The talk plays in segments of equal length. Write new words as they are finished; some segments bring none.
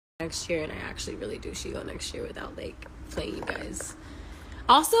next year, and I actually really do should go next year without like playing you guys.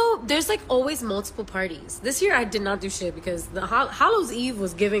 Also, there's like always multiple parties. This year I did not do shit because the Hallows Eve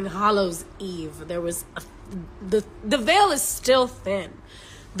was giving Hallows Eve. There was the veil is still thin.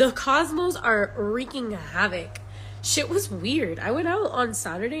 The cosmos are wreaking havoc. Shit was weird. I went out on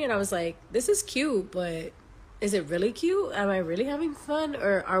Saturday and I was like, this is cute, but is it really cute? Am I really having fun?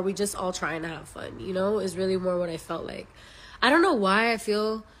 Or are we just all trying to have fun? You know, is really more what I felt like. I don't know why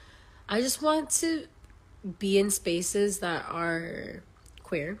I just want to be in spaces that are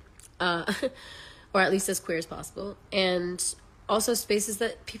queer, or at least as queer as possible. And also spaces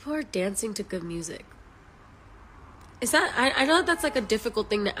that people are dancing to good music. Is that, I know that's like a difficult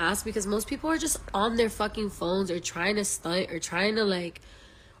thing to ask because most people are just on their fucking phones or trying to stunt or trying to like,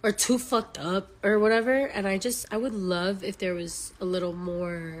 or too fucked up or whatever. And I would love if there was a little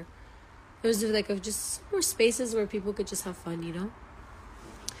more, there's like just more spaces where people could just have fun, you know?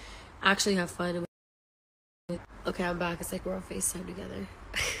 Actually have fun. Okay, I'm back. It's like we're on FaceTime together.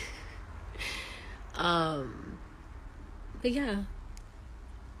 But yeah,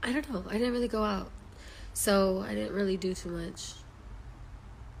 I don't know. I didn't really go out. So I didn't really do too much.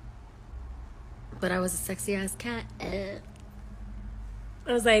 But I was a sexy ass cat. I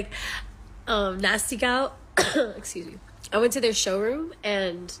was like, nasty gal. Excuse me. I went to their showroom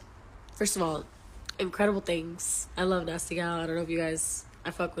and first of all, incredible things. I love Nasty Gal. I don't know if you guys,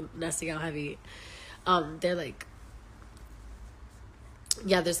 I fuck with Nasty Gal heavy. They're like,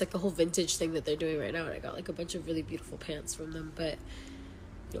 yeah, there's like a whole vintage thing that they're doing right now, and I got like a bunch of really beautiful pants from them. But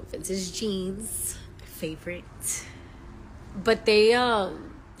you know, vintage jeans, my favorite. But they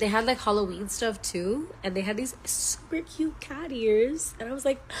had like Halloween stuff too, and they had these super cute cat ears, and I was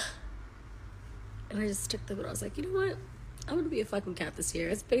like, and I just took them and I was like, you know what, I'm gonna be a fucking cat this year.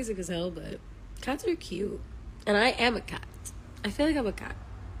 It's basic as hell, but cats are cute, and I am a cat. I feel like I'm a cat.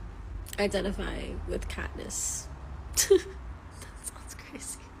 I identify with catness. That sounds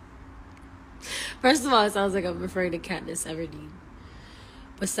crazy. First of all, it sounds like I'm referring to Katniss Everdeen.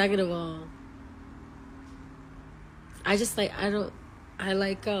 But second of all, I just like, I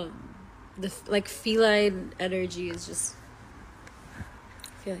like, the, like, feline energy is just,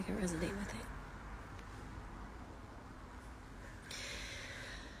 I feel like I resonate with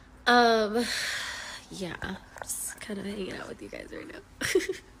it. Yeah, just kind of hanging out with you guys right now.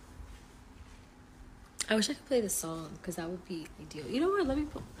 I wish I could play this song because that would be ideal. You know what? Let me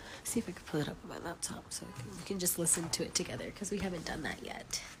see if I can pull it up on my laptop so we can just listen to it together because we haven't done that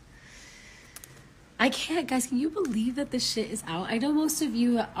yet. I can't, guys. Can you believe that this shit is out? I know most of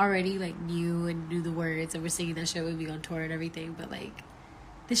you already like knew the words and were singing that shit with me on tour and everything, but like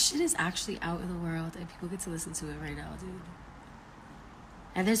this shit is actually out in the world and people get to listen to it right now, dude.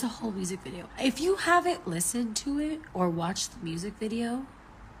 And there's a whole music video. If you haven't listened to it or watched the music video,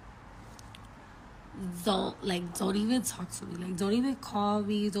 don't even talk to me. Like, don't even call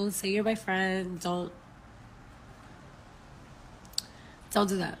me. Don't say you're my friend. Don't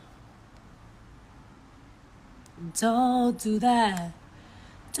do that. Don't do that.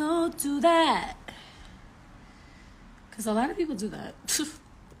 Don't do that. Because a lot of people do that.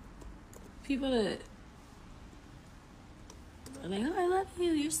 People that are like, oh, I love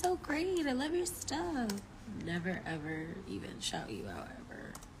you. You're so great. I love your stuff. Never, ever even shout you out,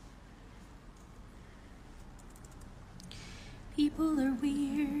 ever. People are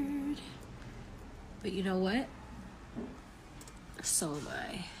weird. But you know what? So am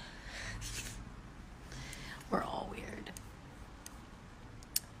I. We're all weird.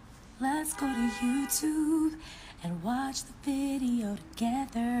 Let's go to YouTube and watch the video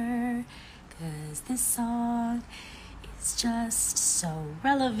together. 'Cause this song is just so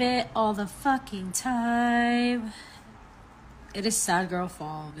relevant all the fucking time. It is sad girl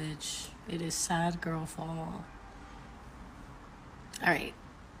fall, bitch. It is sad girl fall. All right.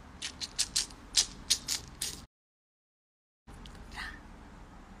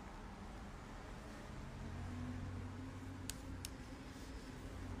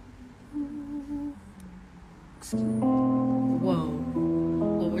 Whoa.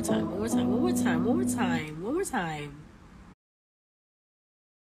 One more time.